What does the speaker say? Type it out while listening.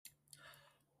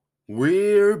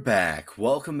We're back.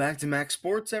 Welcome back to Max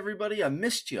Sports, everybody. I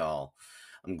missed y'all.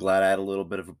 I'm glad I had a little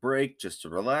bit of a break just to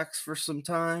relax for some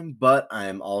time, but I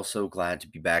am also glad to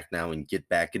be back now and get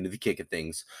back into the kick of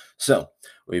things. So,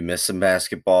 we missed some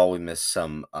basketball, we missed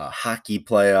some hockey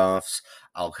playoffs.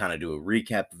 I'll kind of do a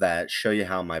recap of that, show you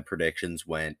how my predictions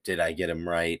went. Did I get them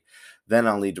right? Then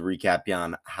I'll need to recap you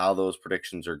on how those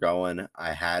predictions are going.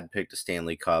 I had picked a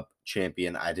Stanley Cup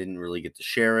champion. I didn't really get to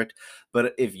share it.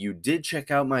 But if you did check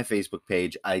out my Facebook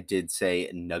page, I did say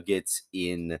Nuggets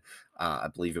in, I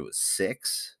believe it was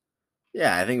six.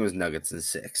 Yeah, I think it was Nuggets in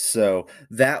six. So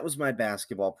that was my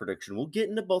basketball prediction. We'll get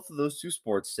into both of those two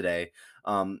sports today.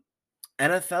 Um,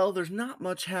 NFL, there's not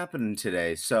much happening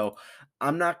today. So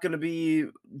I'm not going to be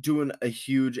doing a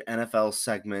huge NFL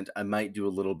segment. I might do a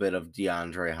little bit of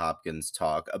DeAndre Hopkins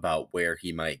talk about where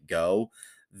he might go.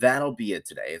 That'll be it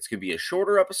today. It's going to be a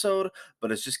shorter episode,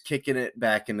 but it's just kicking it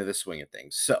back into the swing of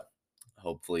things. So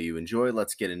hopefully you enjoy.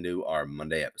 Let's get into our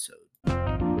Monday episode.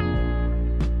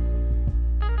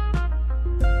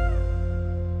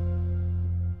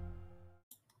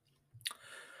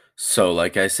 So,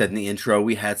 like I said in the intro,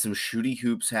 we had some shooty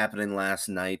hoops happening last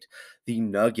night. The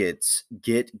Nuggets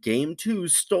get game two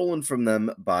stolen from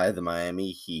them by the Miami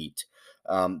Heat.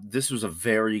 This was a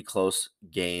very close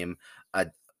game. I,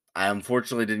 I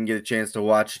unfortunately didn't get a chance to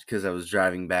watch it because I was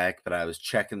driving back, but I was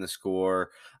checking the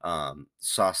score,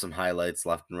 saw some highlights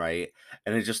left and right,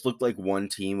 and it just looked like one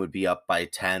team would be up by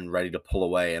 10, ready to pull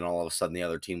away, and all of a sudden the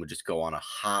other team would just go on a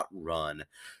hot run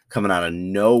coming out of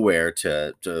nowhere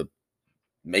to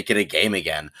make it a game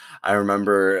again. I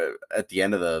remember at the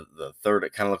end of the third,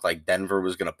 it kind of looked like Denver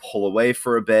was going to pull away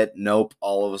for a bit. Nope.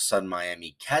 All of a sudden,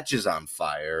 Miami catches on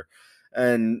fire.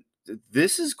 And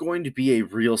this is going to be a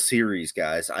real series,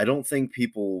 guys. I don't think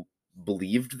people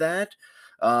believed that.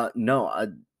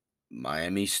 No,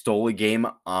 Miami stole a game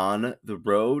on the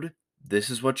road. This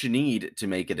is what you need to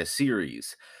make it a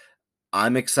series.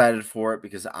 I'm excited for it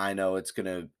because I know it's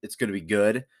gonna be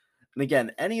good. And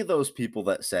again, any of those people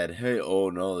that said, "Hey, oh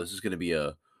no, this is gonna be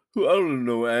a," who I don't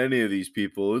know any of these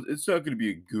people. It's not gonna be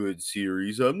a good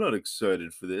series. I'm not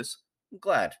excited for this. I'm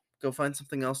glad. Go find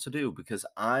something else to do because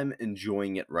I'm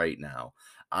enjoying it right now.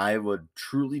 I would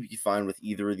truly be fine with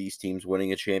either of these teams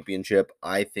winning a championship.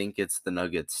 I think it's the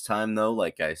Nuggets' time, though.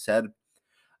 Like I said,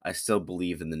 I still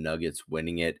believe in the Nuggets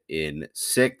winning it in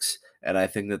six, and I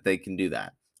think that they can do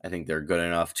that. I think they're good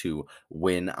enough to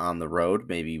win on the road,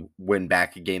 maybe win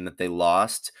back a game that they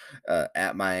lost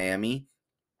at Miami.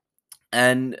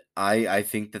 And I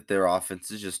think that their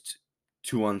offense is just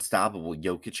too unstoppable.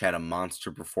 Jokic had a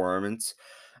monster performance.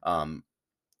 Um,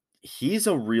 he's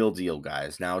a real deal,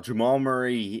 guys. Now, Jamal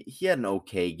Murray, he had an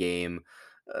okay game.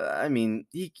 I mean,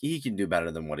 he can do better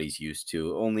than what he's used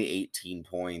to. Only 18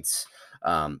 points.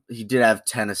 He did have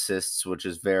 10 assists, which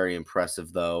is very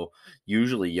impressive, though.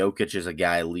 Usually, Jokic is a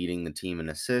guy leading the team in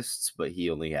assists, but he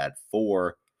only had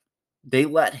four. They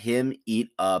let him eat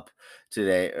up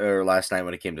today or last night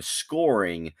when it came to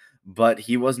scoring, but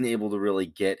he wasn't able to really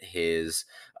get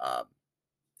uh,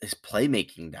 his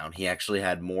playmaking down. He actually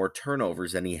had more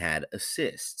turnovers than he had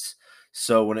assists.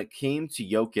 So when it came to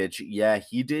Jokic, yeah,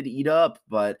 he did eat up,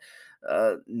 but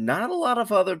not a lot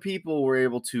of other people were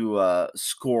able to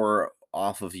score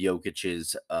off of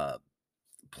Jokic's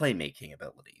playmaking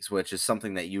abilities, which is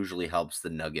something that usually helps the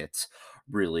Nuggets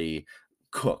really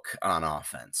cook on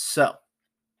offense. So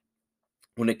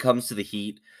when it comes to the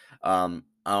Heat, I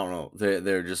don't know.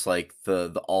 They're just like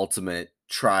the ultimate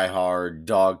try hard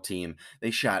dog team.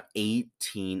 They shot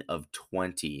 18 of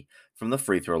 20 from the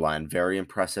free throw line. Very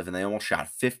impressive. And they almost shot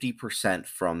 50%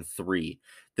 from three.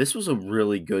 This was a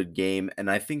really good game. And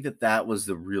I think that that was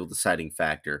the real deciding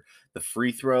factor. The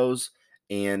free throws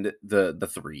and the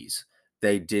threes.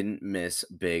 They didn't miss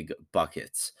big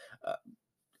buckets. Uh,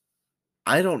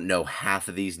 I don't know half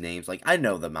of these names. Like, I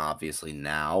know them obviously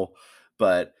now,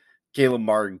 but Caleb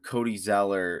Martin, Cody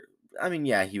Zeller, I mean,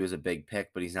 yeah, he was a big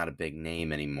pick, but he's not a big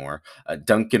name anymore.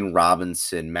 Duncan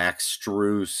Robinson, Max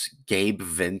Struess, Gabe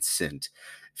Vincent.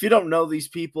 If you don't know these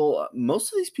people,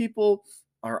 most of these people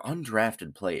are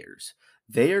undrafted players.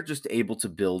 They are just able to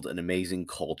build an amazing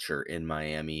culture in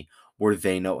Miami where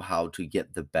they know how to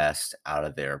get the best out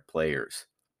of their players.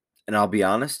 And I'll be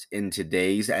honest, in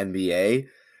today's NBA,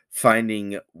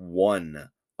 finding one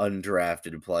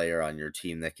undrafted player on your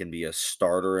team that can be a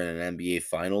starter in an NBA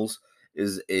finals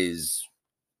is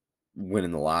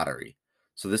winning the lottery.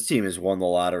 So this team has won the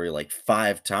lottery like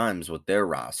 5 times with their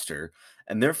roster,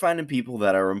 and they're finding people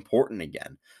that are important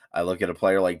again. I look at a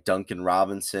player like Duncan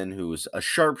Robinson, who's a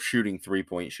sharp shooting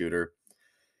 3-point shooter.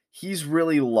 He's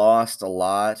really lost a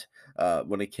lot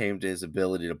when it came to his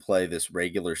ability to play this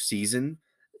regular season.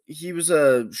 he was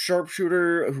a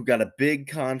sharpshooter who got a big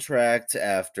contract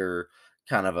after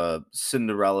kind of a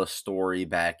Cinderella story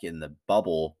back in the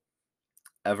bubble.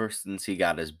 Ever since he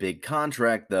got his big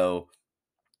contract, though,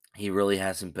 he really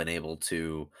hasn't been able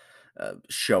to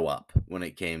show up when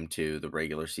it came to the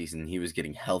regular season. He was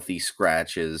getting healthy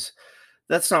scratches.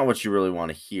 That's not what you really want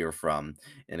to hear from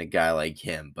in a guy like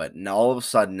him. But now, all of a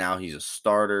sudden, now he's a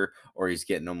starter or he's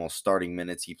getting almost starting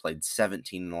minutes. He played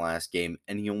 17 in the last game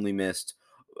and he only missed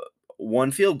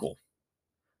one field goal.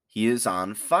 He is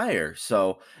on fire.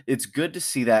 So it's good to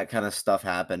see that kind of stuff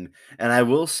happen. And I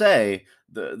will say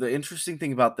the interesting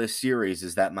thing about this series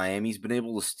is that Miami's been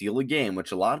able to steal a game,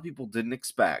 which a lot of people didn't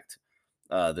expect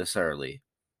this early.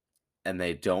 And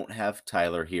they don't have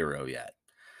Tyler Hero yet.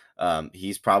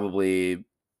 He's probably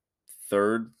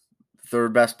third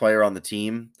third best player on the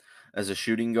team as a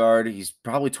shooting guard. He's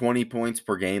probably 20 points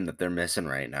per game that they're missing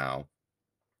right now.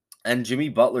 And Jimmy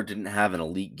Butler didn't have an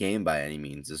elite game by any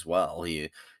means as well. He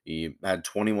had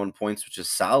 21 points, which is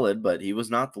solid, but he was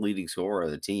not the leading scorer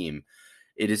of the team.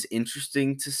 It is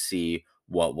interesting to see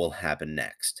what will happen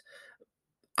next.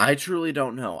 I truly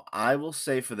don't know. I will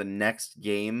say for the next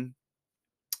game,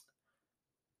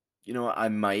 I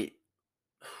might.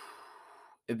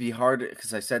 It'd be hard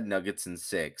because I said Nuggets in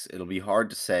 6. It'll be hard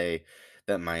to say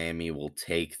that Miami will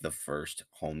take the first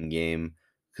home game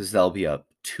because they'll be up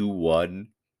 2-1.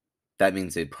 That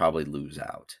means they'd probably lose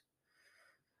out.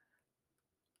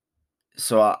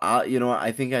 So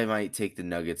I think I might take the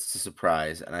Nuggets to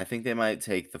surprise, and I think they might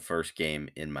take the first game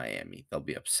in Miami. They'll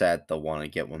be upset. They'll want to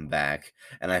get one back,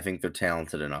 and I think they're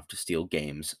talented enough to steal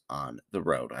games on the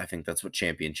road. I think that's what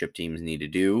championship teams need to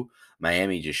do.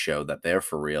 Miami just showed that they're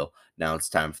for real. Now it's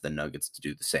time for the Nuggets to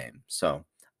do the same. So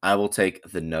I will take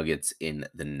the Nuggets in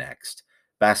the next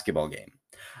basketball game.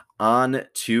 On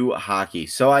to hockey.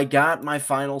 So I got my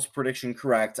finals prediction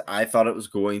correct. I thought it was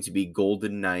going to be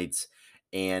Golden Knights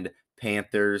and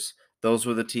Panthers. Those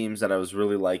were the teams that I was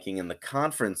really liking in the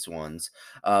conference ones.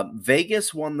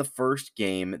 Vegas won the first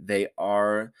game. They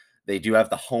do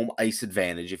have the home ice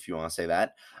advantage, if you want to say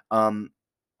that.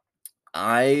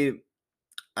 I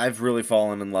I've really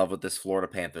fallen in love with this Florida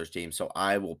Panthers team, so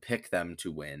I will pick them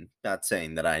to win. Not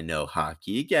saying that I know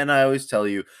hockey. Again, I always tell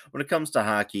you when it comes to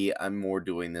hockey, I'm more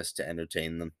doing this to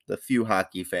entertain the few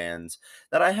hockey fans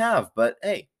that I have. But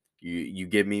hey, you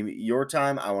give me your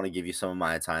time, I want to give you some of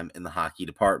my time in the hockey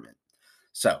department.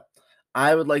 So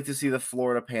I would like to see the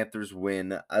Florida Panthers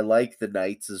win. I like the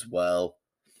Knights as well.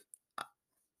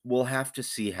 We'll have to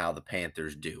see how the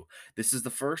Panthers do. This is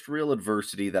the first real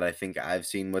adversity that I think I've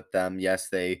seen with them. Yes,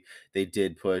 they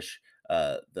did push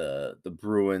the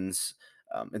Bruins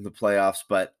in the playoffs,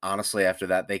 but honestly, after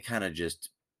that, they kind of just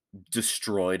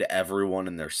destroyed everyone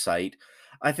in their sight.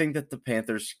 I think that the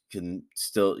Panthers can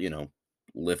still,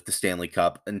 lift the Stanley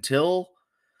Cup until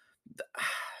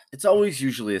it's always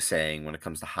usually a saying when it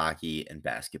comes to hockey and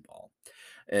basketball.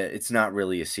 It's not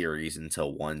really a series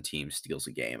until one team steals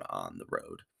a game on the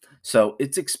road. So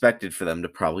it's expected for them to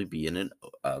probably be in an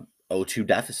 0-2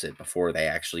 deficit before they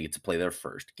actually get to play their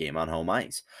first game on home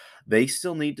ice. They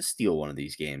still need to steal one of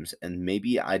these games, and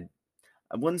maybe I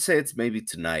wouldn't say it's maybe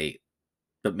tonight,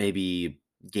 but maybe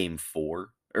game 4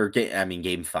 or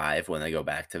game 5 when they go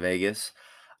back to Vegas.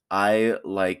 I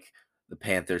like the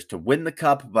Panthers to win the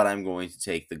cup, but I'm going to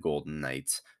take the Golden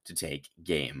Knights to take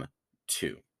game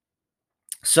 2.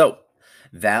 So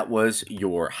that was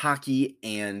your hockey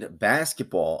and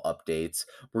basketball updates.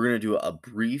 We're going to do a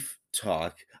brief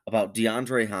talk about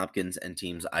DeAndre Hopkins and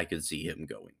teams I could see him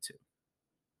going to.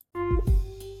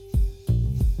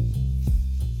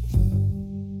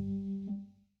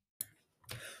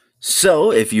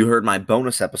 So, if you heard my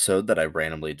bonus episode that I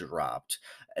randomly dropped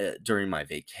during my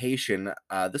vacation,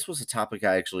 this was a topic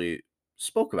I actually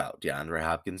spoke about DeAndre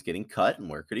Hopkins getting cut and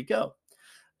where could he go.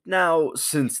 Now,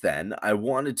 since then, I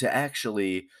wanted to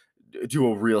actually do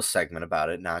a real segment about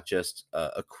it, not just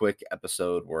a quick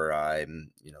episode where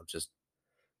I'm, just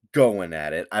going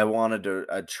at it. I wanted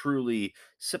to truly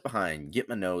sit behind, get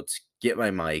my notes, get my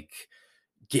mic,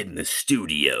 get in the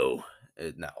studio.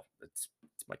 No, it's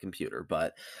my computer,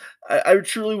 but I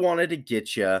truly wanted to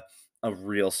get you a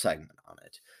real segment on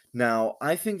it. Now,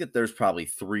 I think that there's probably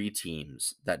 3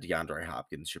 teams that DeAndre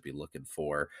Hopkins should be looking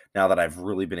for now that I've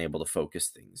really been able to focus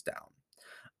things down.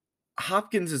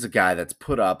 Hopkins is a guy that's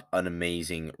put up an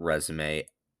amazing resume,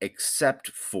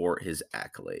 except for his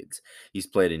accolades. He's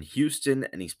played in Houston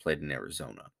and he's played in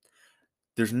Arizona.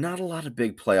 There's not a lot of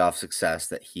big playoff success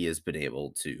that he has been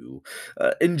able to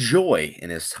enjoy in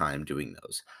his time doing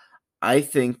those. I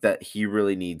think that he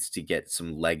really needs to get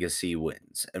some legacy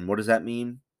wins. And what does that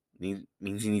mean? It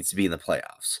means he needs to be in the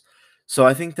playoffs. So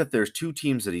I think that there's two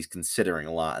teams that he's considering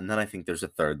a lot, and then I think there's a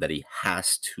third that he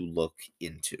has to look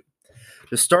into.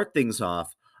 To start things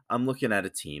off, I'm looking at a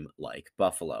team like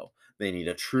Buffalo. They need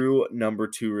a true number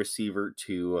two receiver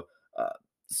to uh,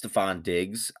 Stephon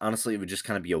Diggs. Honestly, it would just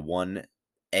kind of be a 1A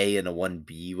and a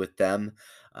 1B with them.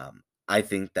 I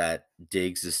think that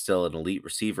Diggs is still an elite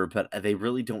receiver, but they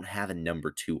really don't have a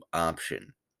number two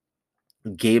option.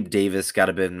 Gabe Davis got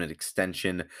a bit of an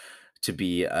extension to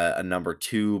be a number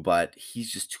two, but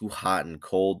he's just too hot and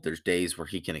cold. There's days where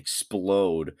he can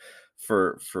explode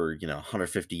for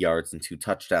 150 yards and two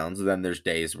touchdowns, and then there's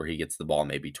days where he gets the ball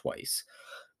maybe twice.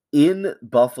 In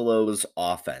Buffalo's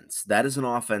offense, that is an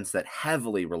offense that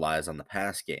heavily relies on the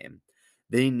pass game.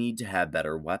 They need to have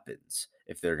better weapons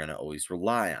if they're going to always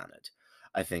rely on it.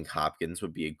 I think Hopkins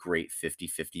would be a great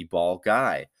 50-50 ball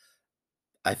guy.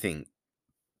 I think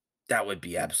that would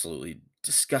be absolutely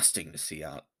disgusting to see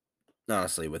out,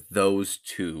 honestly, with those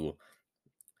two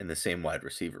in the same wide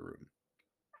receiver room.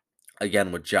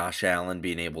 Again, with Josh Allen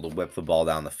being able to whip the ball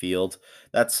down the field,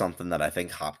 that's something that I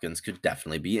think Hopkins could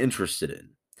definitely be interested in.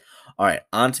 All right,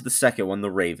 on to the second one,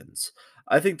 the Ravens.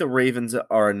 I think the Ravens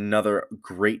are another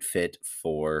great fit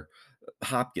for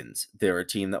Hopkins. They're a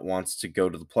team that wants to go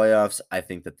to the playoffs. I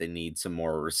think that they need some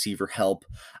more receiver help.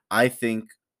 I think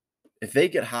if they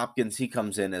get Hopkins, he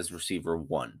comes in as receiver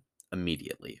one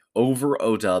immediately over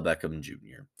Odell Beckham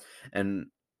Jr. And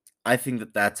I think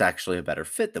that that's actually a better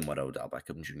fit than what Odell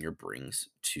Beckham Jr. brings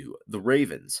to the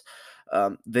Ravens.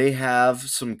 They have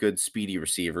some good speedy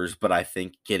receivers, but I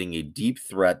think getting a deep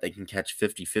threat that can catch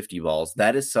 50-50 balls,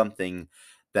 that is something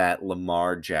that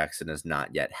Lamar Jackson has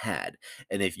not yet had.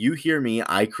 And if you hear me,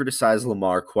 I criticize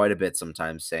Lamar quite a bit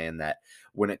sometimes, saying that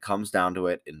when it comes down to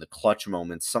it, in the clutch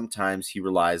moments, sometimes he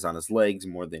relies on his legs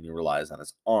more than he relies on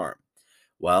his arm.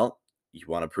 Well, you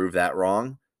want to prove that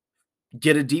wrong?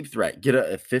 Get a deep threat. Get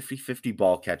a 50-50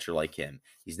 ball catcher like him.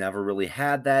 He's never really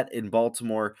had that in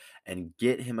Baltimore, and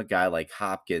get him a guy like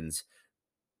Hopkins.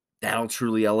 That'll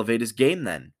truly elevate his game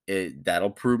then. That'll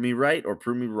prove me right or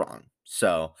prove me wrong.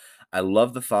 So I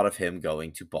love the thought of him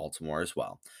going to Baltimore as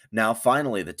well. Now,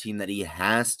 finally, the team that he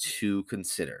has to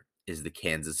consider is the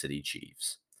Kansas City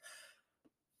Chiefs.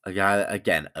 A guy,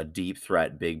 again, a deep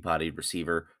threat, big bodied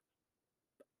receiver.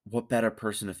 What better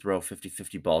person to throw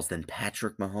 50-50 balls than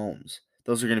Patrick Mahomes?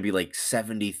 Those are going to be like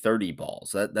 70-30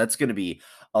 balls. That's going to be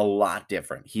a lot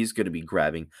different. He's going to be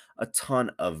grabbing a ton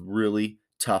of really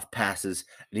tough passes,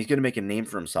 and he's going to make a name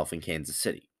for himself in Kansas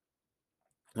City.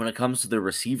 When it comes to the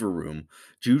receiver room,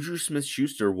 Juju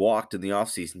Smith-Schuster walked in the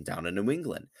offseason down in New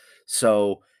England.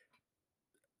 So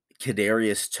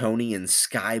Kadarius Toney and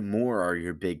Sky Moore are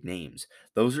your big names.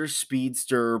 Those are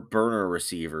speedster burner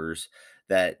receivers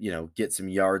that, get some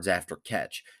yards after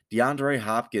catch. DeAndre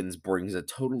Hopkins brings a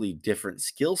totally different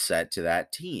skill set to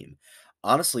that team.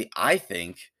 Honestly, I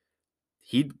think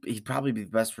he'd probably be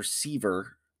the best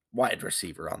wide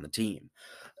receiver on the team.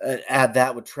 Add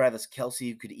that with Travis Kelce,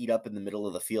 who could eat up in the middle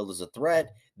of the field as a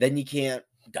threat. Then you can't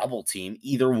double team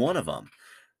either one of them.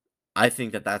 I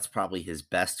think that that's probably his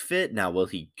best fit. Now, will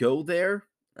he go there?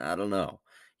 I don't know.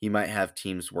 He might have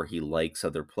teams where he likes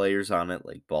other players on it,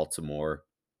 like Baltimore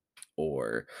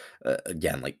or,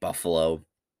 again, like Buffalo.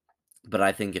 But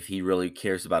I think if he really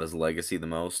cares about his legacy the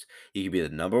most, he could be the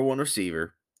number one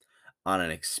receiver on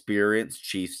an experienced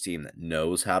Chiefs team that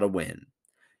knows how to win.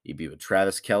 He'd be with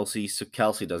Travis Kelce, so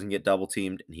Kelce doesn't get double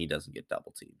teamed and he doesn't get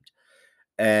double teamed.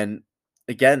 And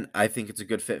again, I think it's a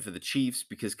good fit for the Chiefs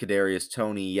because Kadarius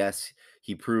Toney, yes,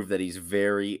 he proved that he's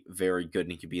very, very good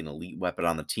and he could be an elite weapon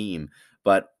on the team.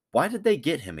 But why did they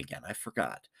get him again? I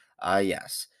forgot.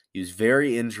 Yes, he was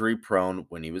very injury prone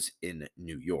when he was in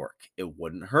New York. It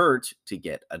wouldn't hurt to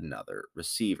get another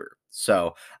receiver.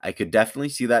 So I could definitely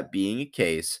see that being a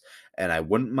case, and I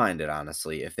wouldn't mind it,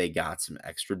 honestly, if they got some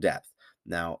extra depth.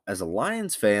 Now, as a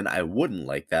Lions fan, I wouldn't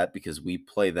like that because we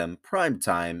play them prime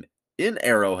time in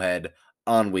Arrowhead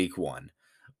on week one.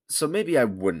 So maybe I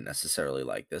wouldn't necessarily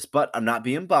like this, but I'm not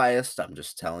being biased. I'm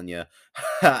just telling you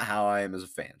how I am as a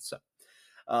fan. So,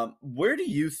 where do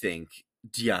you think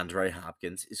DeAndre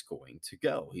Hopkins is going to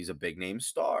go? He's a big name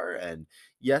star, and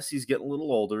yes, he's getting a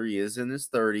little older. He is in his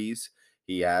 30s.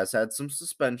 He has had some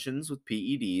suspensions with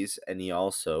PEDs, and he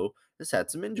also has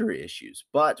had some injury issues.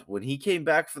 But when he came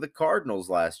back for the Cardinals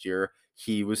last year,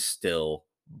 he was still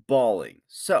balling.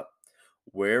 So,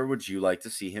 where would you like to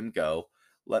see him go?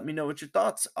 Let me know what your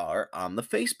thoughts are on the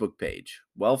Facebook page.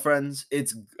 Well, friends,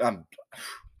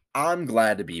 I'm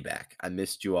glad to be back. I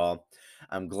missed you all.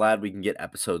 I'm glad we can get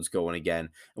episodes going again.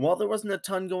 And while there wasn't a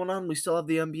ton going on, we still have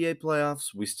the NBA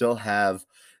playoffs. We still have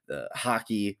the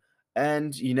hockey.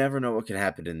 And you never know what can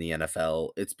happen in the NFL.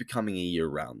 It's becoming a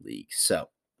year-round league. So,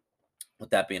 with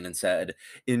that being said,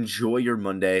 enjoy your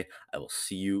Monday. I will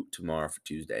see you tomorrow for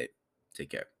Tuesday.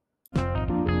 Take care.